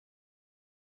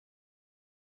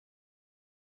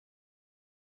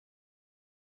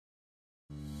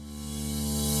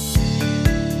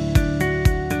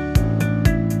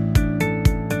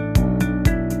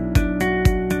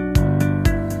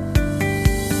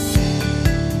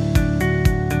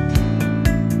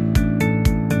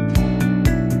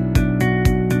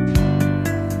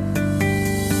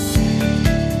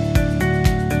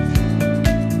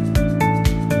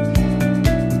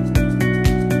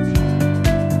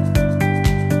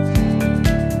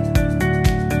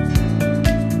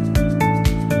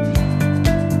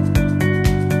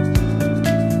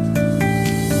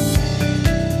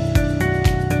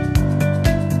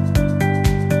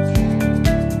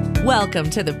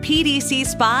Welcome to the PDC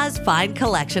Spa's fine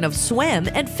collection of swim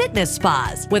and fitness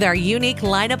spas. With our unique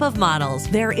lineup of models,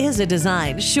 there is a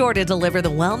design sure to deliver the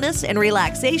wellness and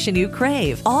relaxation you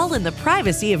crave, all in the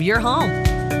privacy of your home.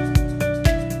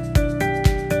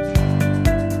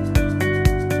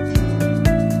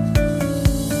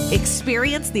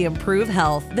 Experience the improved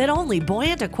health that only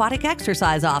buoyant aquatic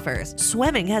exercise offers.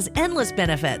 Swimming has endless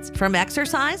benefits, from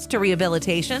exercise to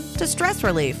rehabilitation to stress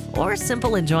relief or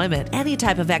simple enjoyment. Any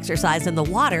type of exercise in the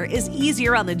water is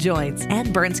easier on the joints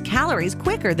and burns calories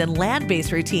quicker than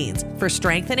land-based routines for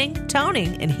strengthening,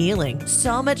 toning, and healing.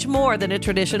 So much more than a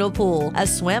traditional pool. A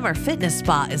swim or fitness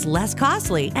spa is less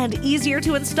costly and easier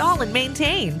to install and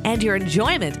maintain, and your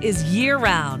enjoyment is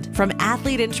year-round. From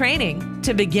athlete in training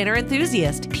to beginner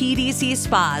enthusiast, PDC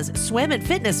Spas, swim and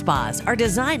fitness spas are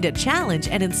designed to challenge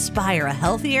and inspire a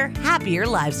healthier, happier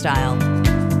lifestyle.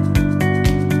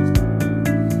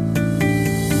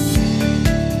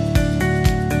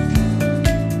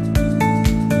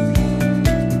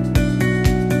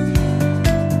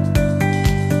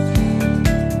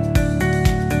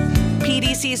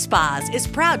 PDC Spas is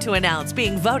proud to announce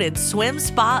being voted Swim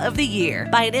Spa of the Year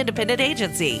by an independent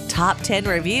agency. Top 10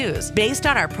 reviews based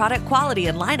on our product quality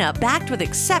and lineup, backed with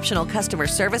exceptional customer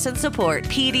service and support.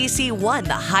 PDC won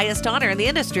the highest honor in the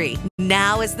industry.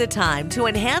 Now is the time to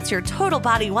enhance your total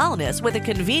body wellness with the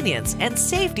convenience and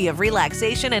safety of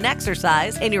relaxation and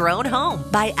exercise in your own home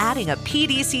by adding a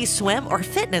PDC swim or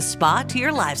fitness spa to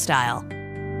your lifestyle.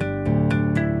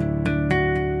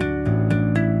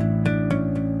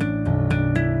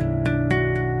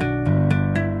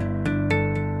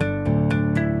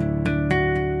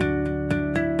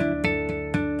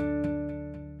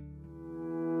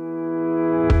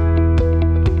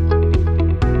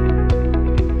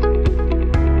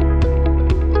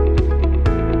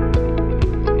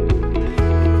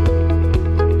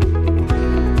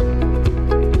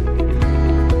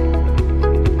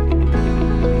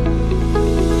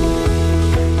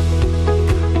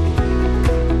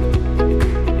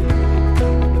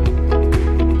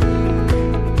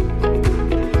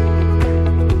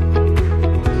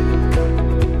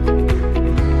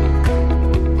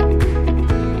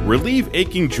 Relieve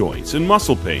aching joints and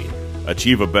muscle pain.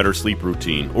 Achieve a better sleep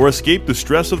routine or escape the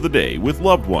stress of the day with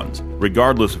loved ones.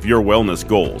 Regardless of your wellness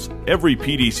goals, every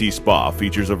PDC spa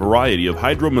features a variety of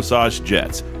hydro massage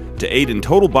jets to aid in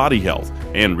total body health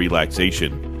and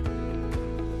relaxation.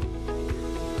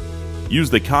 Use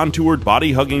the contoured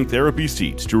body-hugging therapy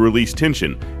seats to release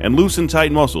tension and loosen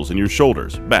tight muscles in your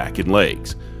shoulders, back, and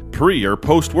legs. Pre or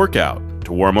post-workout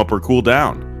to warm up or cool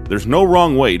down. There's no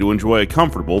wrong way to enjoy a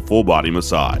comfortable full-body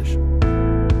massage.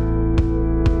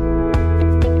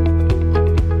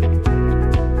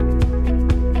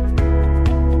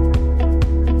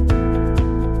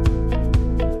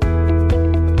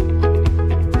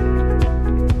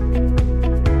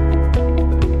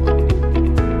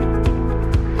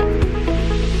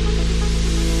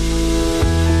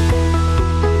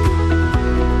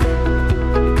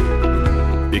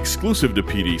 Exclusive to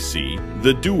PDC,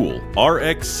 the dual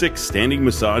RX6 standing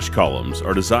massage columns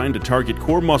are designed to target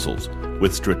core muscles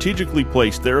with strategically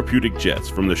placed therapeutic jets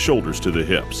from the shoulders to the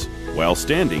hips. While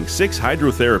standing, 6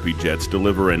 hydrotherapy jets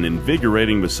deliver an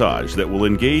invigorating massage that will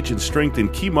engage and strengthen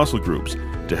key muscle groups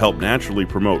to help naturally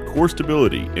promote core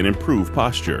stability and improve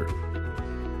posture.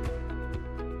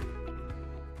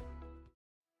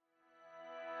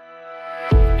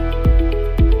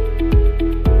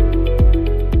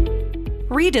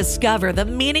 Rediscover the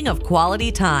meaning of quality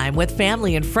time with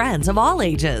family and friends of all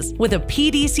ages. With a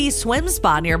PDC swim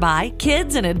spa nearby,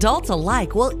 kids and adults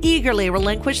alike will eagerly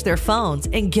relinquish their phones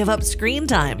and give up screen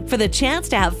time for the chance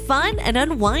to have fun and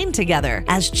unwind together.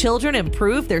 As children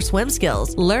improve their swim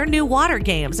skills, learn new water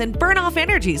games, and burn off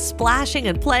energy splashing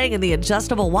and playing in the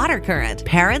adjustable water current,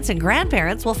 parents and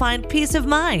grandparents will find peace of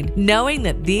mind knowing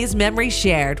that these memories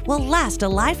shared will last a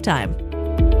lifetime.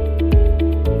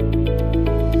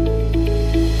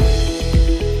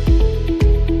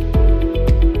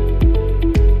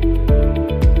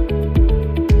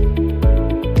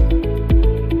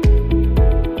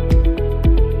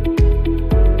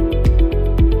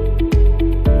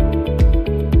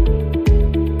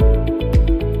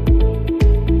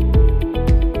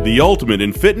 The ultimate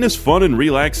in fitness, fun, and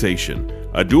relaxation.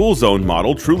 A dual zone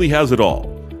model truly has it all.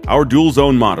 Our dual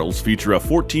zone models feature a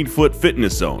 14-foot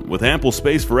fitness zone with ample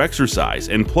space for exercise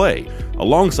and play,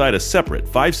 alongside a separate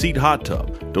 5-seat hot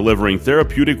tub, delivering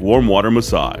therapeutic warm water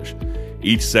massage.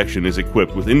 Each section is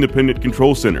equipped with independent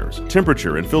control centers,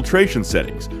 temperature and filtration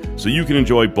settings, so you can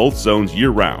enjoy both zones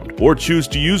year-round, or choose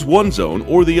to use one zone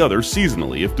or the other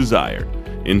seasonally if desired.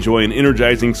 Enjoy an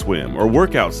energizing swim or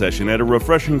workout session at a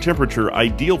refreshing temperature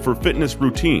ideal for fitness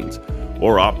routines,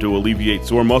 or opt to alleviate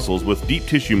sore muscles with deep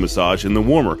tissue massage in the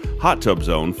warmer, hot tub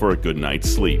zone for a good night's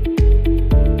sleep.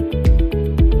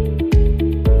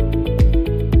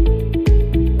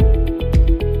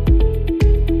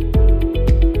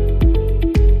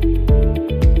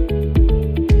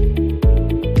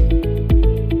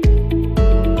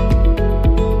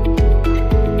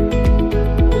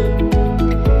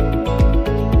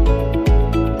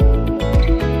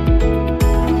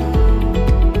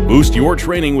 Boost your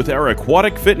training with our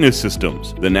aquatic fitness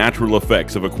systems. The natural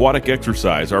effects of aquatic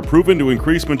exercise are proven to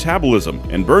increase metabolism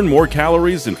and burn more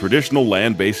calories than traditional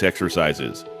land-based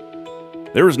exercises.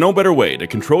 There is no better way to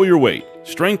control your weight,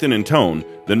 strengthen and tone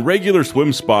than regular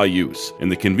swim spa use in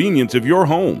the convenience of your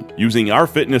home. Using our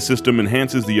fitness system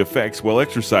enhances the effects while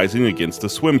exercising against the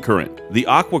swim current. The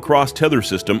AquaCross tether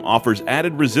system offers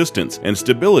added resistance and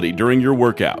stability during your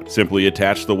workout. Simply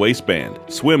attach the waistband.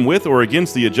 Swim with or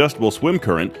against the adjustable swim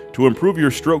current to improve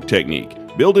your stroke technique,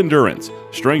 build endurance,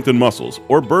 strengthen muscles,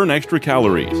 or burn extra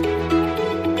calories.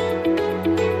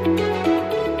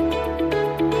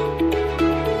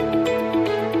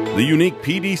 The unique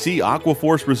PDC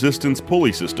AquaForce Resistance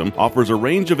Pulley System offers a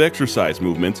range of exercise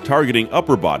movements targeting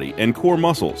upper body and core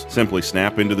muscles. Simply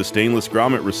snap into the stainless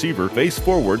grommet receiver, face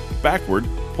forward, backward,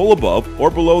 pull above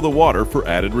or below the water for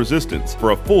added resistance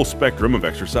for a full spectrum of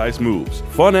exercise moves.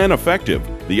 Fun and effective,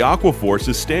 the AquaForce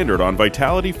is standard on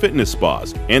Vitality Fitness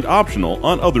spas and optional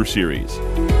on other series.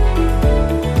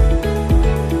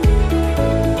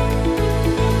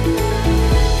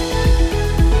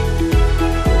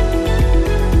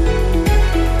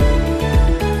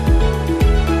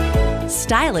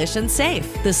 Stylish and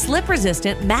safe. The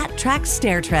slip-resistant Mat Trax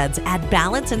stair treads add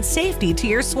balance and safety to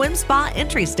your swim spa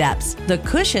entry steps. The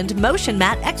cushioned Motion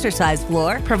Mat exercise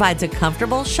floor provides a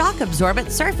comfortable,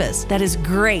 shock-absorbent surface that is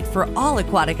great for all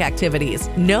aquatic activities.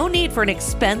 No need for an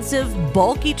expensive,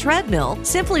 bulky treadmill.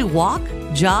 Simply walk,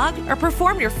 jog, or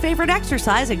perform your favorite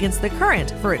exercise against the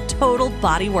current for a total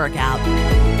body workout.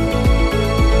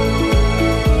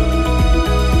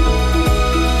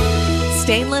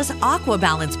 Stainless Aqua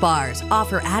Balance bars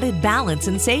offer added balance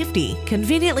and safety.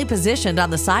 Conveniently positioned on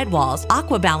the sidewalls,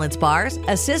 Aqua Balance bars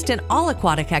assist in all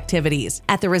aquatic activities.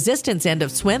 At the resistance end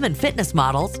of swim and fitness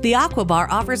models, the Aqua Bar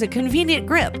offers a convenient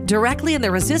grip directly in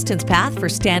the resistance path for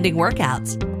standing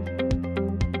workouts.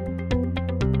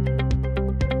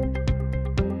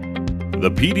 The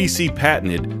PDC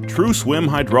patented True Swim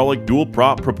hydraulic dual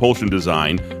prop propulsion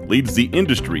design leads the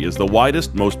industry as the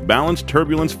widest, most balanced,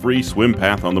 turbulence-free swim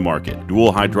path on the market.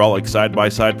 Dual hydraulic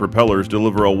side-by-side propellers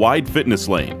deliver a wide fitness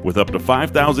lane with up to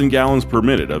 5,000 gallons per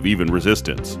minute of even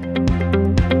resistance.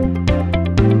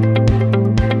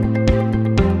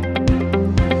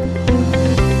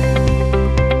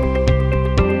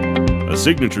 A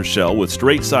signature shell with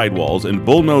straight sidewalls and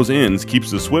bullnose ends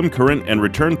keeps the swim current and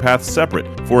return paths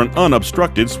separate for an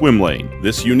unobstructed swim lane.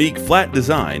 This unique flat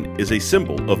design is a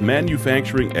symbol of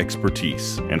manufacturing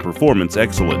expertise and performance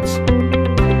excellence.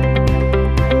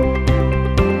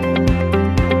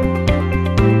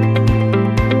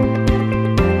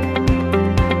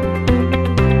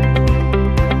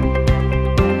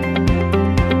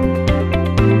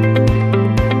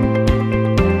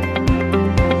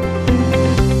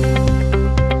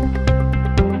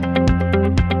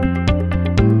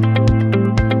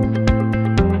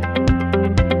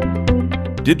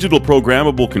 Digital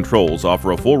programmable controls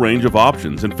offer a full range of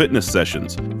options and fitness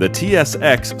sessions. The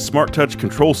TSX Smart Touch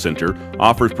Control Center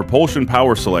offers propulsion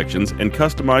power selections and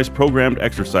customized programmed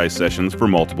exercise sessions for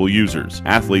multiple users.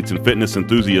 Athletes and fitness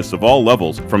enthusiasts of all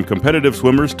levels, from competitive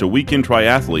swimmers to weekend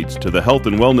triathletes to the health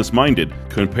and wellness minded,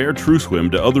 compare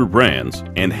TrueSwim to other brands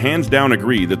and hands down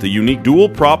agree that the unique dual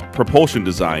prop propulsion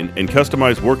design and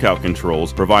customized workout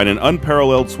controls provide an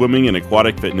unparalleled swimming and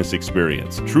aquatic fitness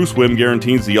experience. TrueSwim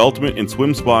guarantees the ultimate in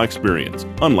swim spa experience,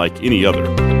 unlike any other.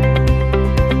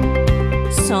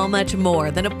 So much more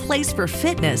than a place for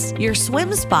fitness, your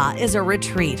swim spa is a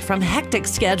retreat from hectic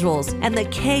schedules and the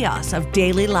chaos of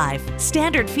daily life.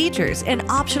 Standard features and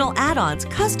optional add-ons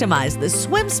customize the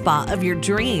swim spa of your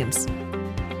dreams.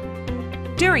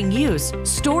 During use,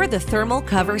 store the thermal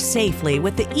cover safely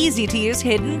with the easy-to-use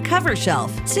hidden cover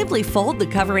shelf. Simply fold the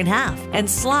cover in half and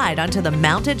slide onto the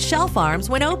mounted shelf arms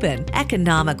when open.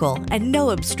 Economical and no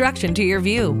obstruction to your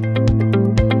view.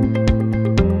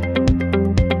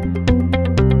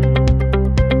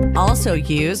 Also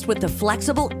used with the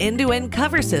flexible end-to-end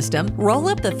cover system, roll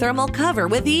up the thermal cover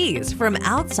with ease from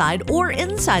outside or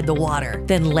inside the water,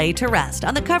 then lay to rest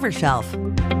on the cover shelf.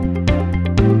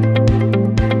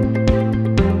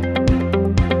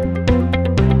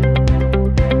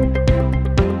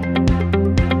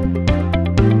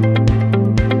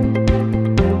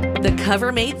 The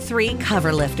CoverMate 3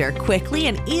 cover lifter quickly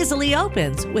and easily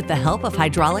opens with the help of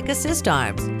hydraulic assist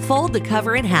arms. Fold the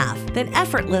cover in half, then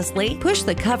effortlessly push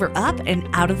the cover up and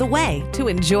out of the way to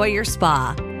enjoy your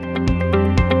spa.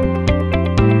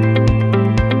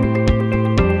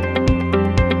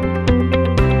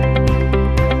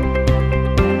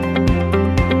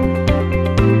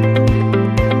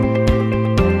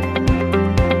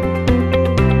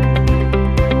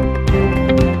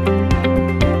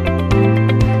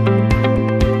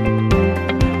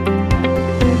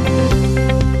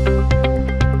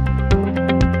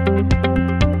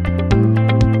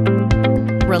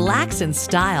 Relax in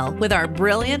style with our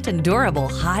brilliant and durable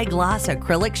high-gloss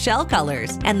acrylic shell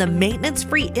colors and the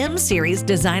maintenance-free M Series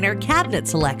designer cabinet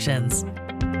selections.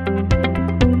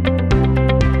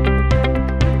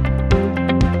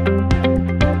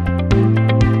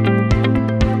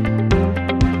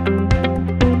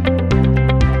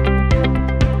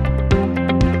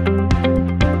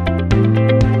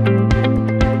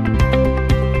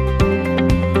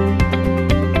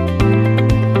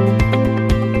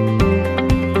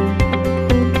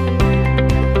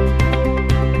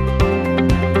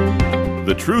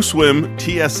 The TrueSwim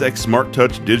TSX Smart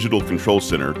Touch Digital Control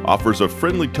Center offers a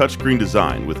friendly touchscreen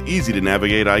design with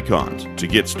easy-to-navigate icons. To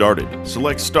get started,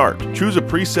 select Start, choose a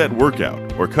preset workout,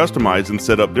 or customize and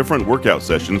set up different workout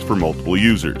sessions for multiple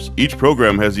users. Each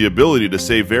program has the ability to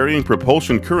save varying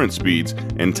propulsion current speeds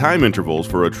and time intervals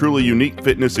for a truly unique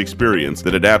fitness experience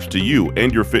that adapts to you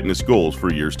and your fitness goals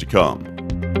for years to come.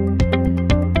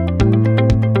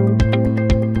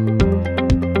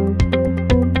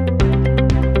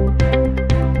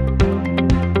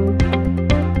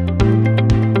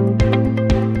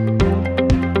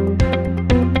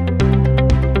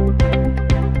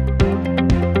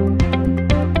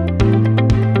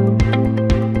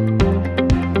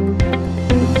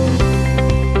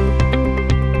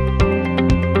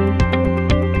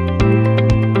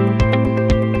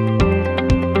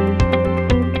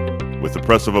 With the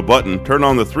press of a button, turn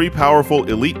on the 3 powerful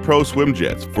Elite Pro swim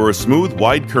jets for a smooth,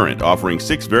 wide current offering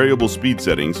 6 variable speed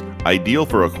settings, ideal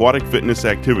for aquatic fitness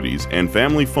activities and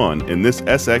family fun in this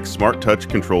SX Smart Touch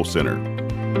Control Center.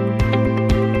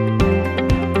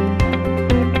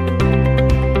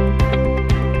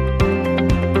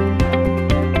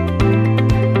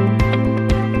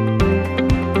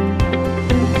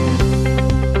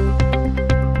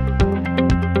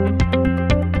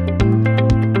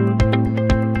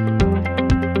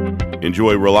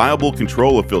 Enjoy reliable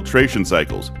control of filtration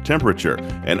cycles, temperature,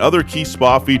 and other key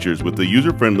spa features with the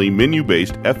user-friendly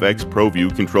menu-based FX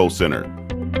ProView Control Center.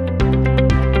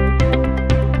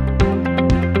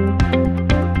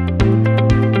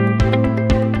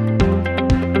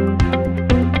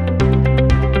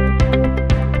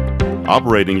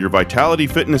 Operating your Vitality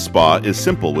Fitness Spa is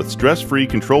simple with stress-free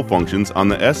control functions on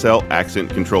the SL Accent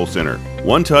Control Center.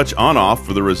 One touch on-off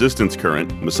for the resistance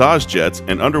current, massage jets,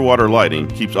 and underwater lighting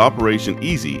keeps operation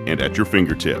easy and at your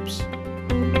fingertips.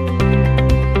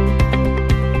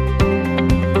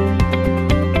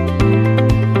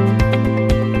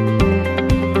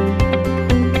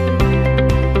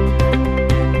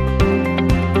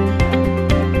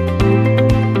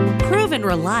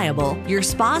 Reliable, your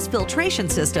spa's filtration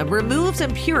system removes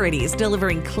impurities,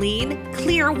 delivering clean,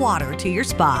 clear water to your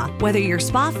spa. Whether your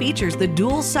spa features the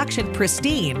dual suction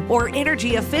Pristine or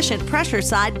energy efficient pressure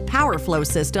side power flow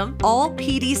system, all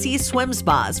PDC swim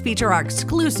spas feature our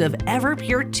exclusive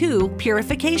EverPure 2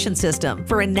 purification system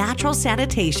for a natural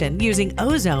sanitation using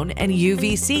ozone and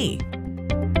UVC.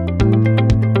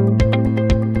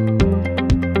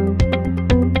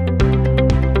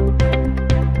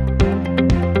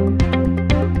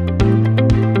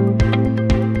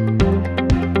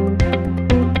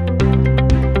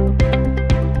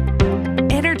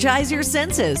 Energize your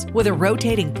senses with a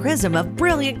rotating prism of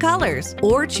brilliant colors,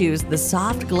 or choose the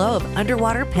soft glow of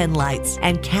underwater pen lights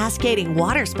and cascading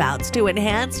water spouts to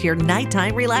enhance your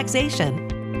nighttime relaxation.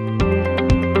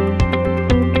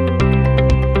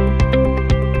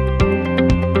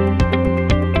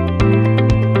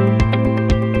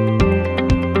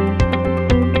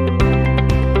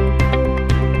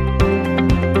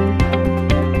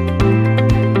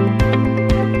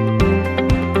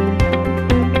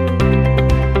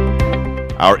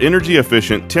 Our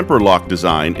energy-efficient temper lock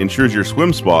design ensures your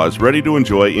swim spa is ready to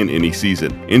enjoy in any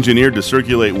season. Engineered to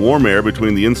circulate warm air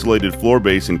between the insulated floor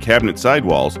base and cabinet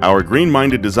sidewalls, our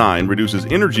green-minded design reduces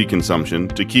energy consumption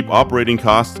to keep operating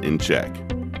costs in check.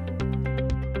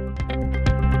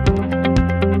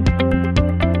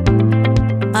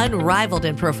 unrivaled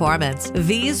in performance.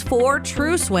 These 4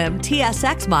 TrueSwim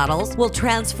TSX models will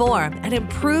transform and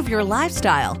improve your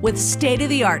lifestyle with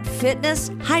state-of-the-art fitness,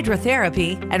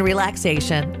 hydrotherapy, and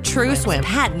relaxation. TrueSwim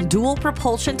patent dual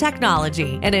propulsion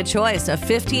technology and a choice of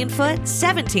 15-foot,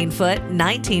 17-foot,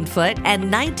 19-foot, and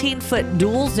 19-foot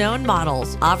dual zone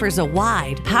models offers a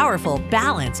wide, powerful,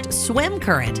 balanced swim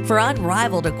current for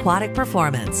unrivaled aquatic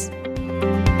performance.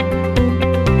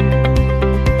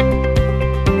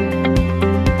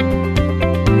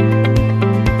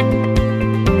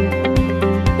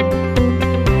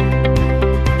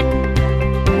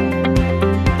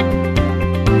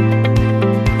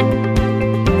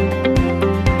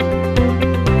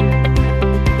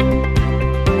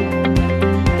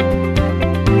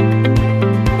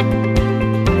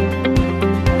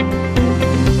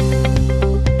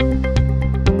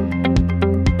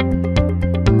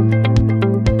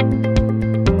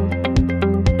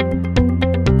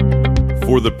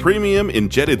 For the premium in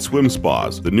jetted swim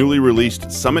spas, the newly released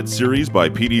Summit Series by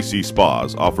PDC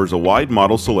Spas offers a wide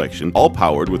model selection, all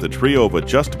powered with a trio of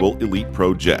adjustable Elite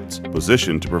Pro jets.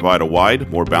 Positioned to provide a wide,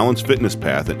 more balanced fitness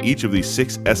path in each of these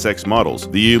 6 SX models,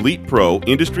 the Elite Pro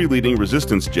industry-leading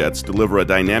resistance jets deliver a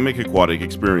dynamic aquatic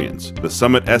experience. The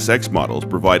Summit SX models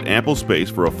provide ample space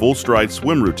for a full-stride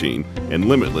swim routine and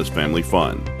limitless family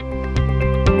fun.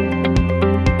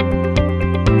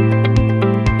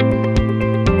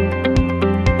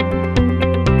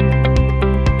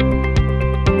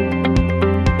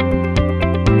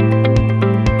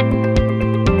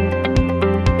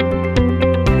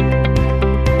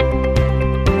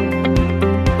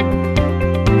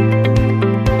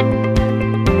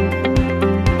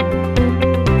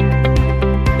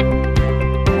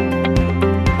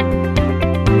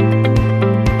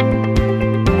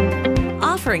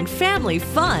 Offering family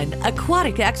fun,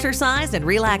 aquatic exercise, and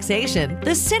relaxation,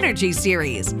 the Synergy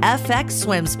Series FX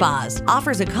Swim Spas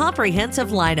offers a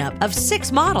comprehensive lineup of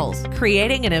 6 models,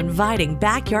 creating an inviting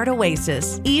backyard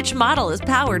oasis. Each model is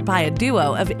powered by a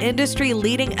duo of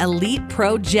industry-leading Elite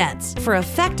Pro jets for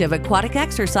effective aquatic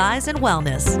exercise and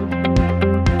wellness.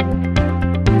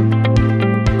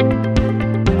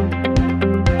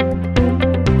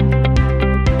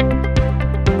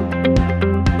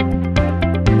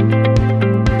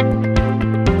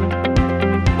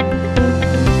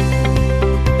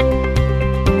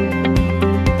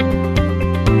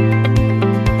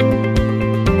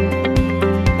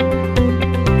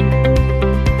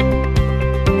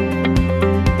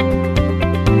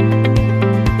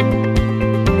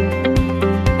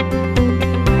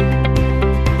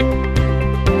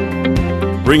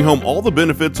 Bring home all the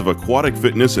benefits of aquatic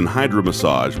fitness and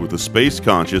hydromassage with the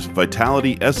space-conscious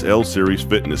Vitality SL Series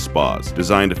fitness spas.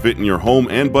 Designed to fit in your home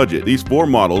and budget, these 4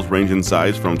 models range in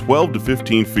size from 12 to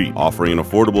 15 feet, offering an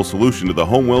affordable solution to the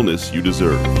home wellness you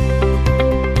deserve.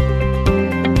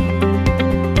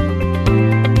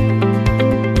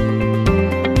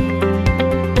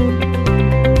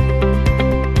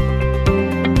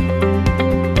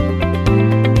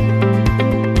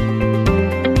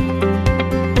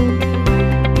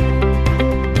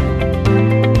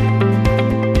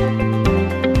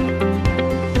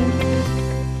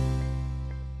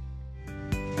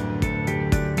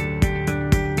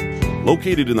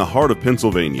 Located in the heart of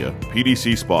Pennsylvania,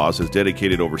 PDC Spas has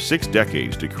dedicated over 6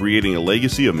 decades to creating a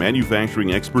legacy of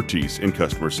manufacturing expertise and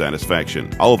customer satisfaction.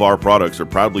 All of our products are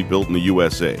proudly built in the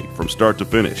USA, from start to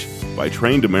finish, by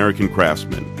trained American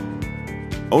craftsmen.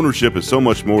 Ownership is so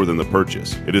much more than the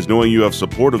purchase. It is knowing you have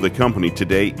support of the company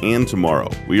today and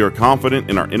tomorrow. We are confident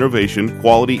in our innovation,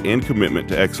 quality, and commitment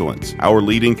to excellence. Our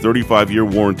leading 35-year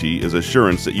warranty is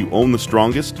assurance that you own the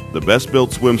strongest, the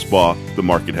best-built swim spa the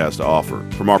market has to offer.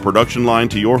 From our production line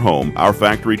to your home, our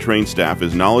factory-trained staff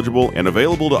is knowledgeable and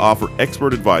available to offer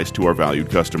expert advice to our valued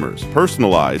customers.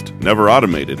 Personalized, never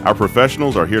automated, our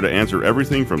professionals are here to answer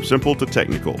everything from simple to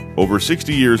technical. Over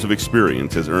 60 years of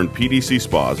experience has earned PDC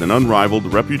Spas an unrivaled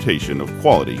reputation of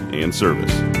quality and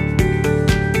service.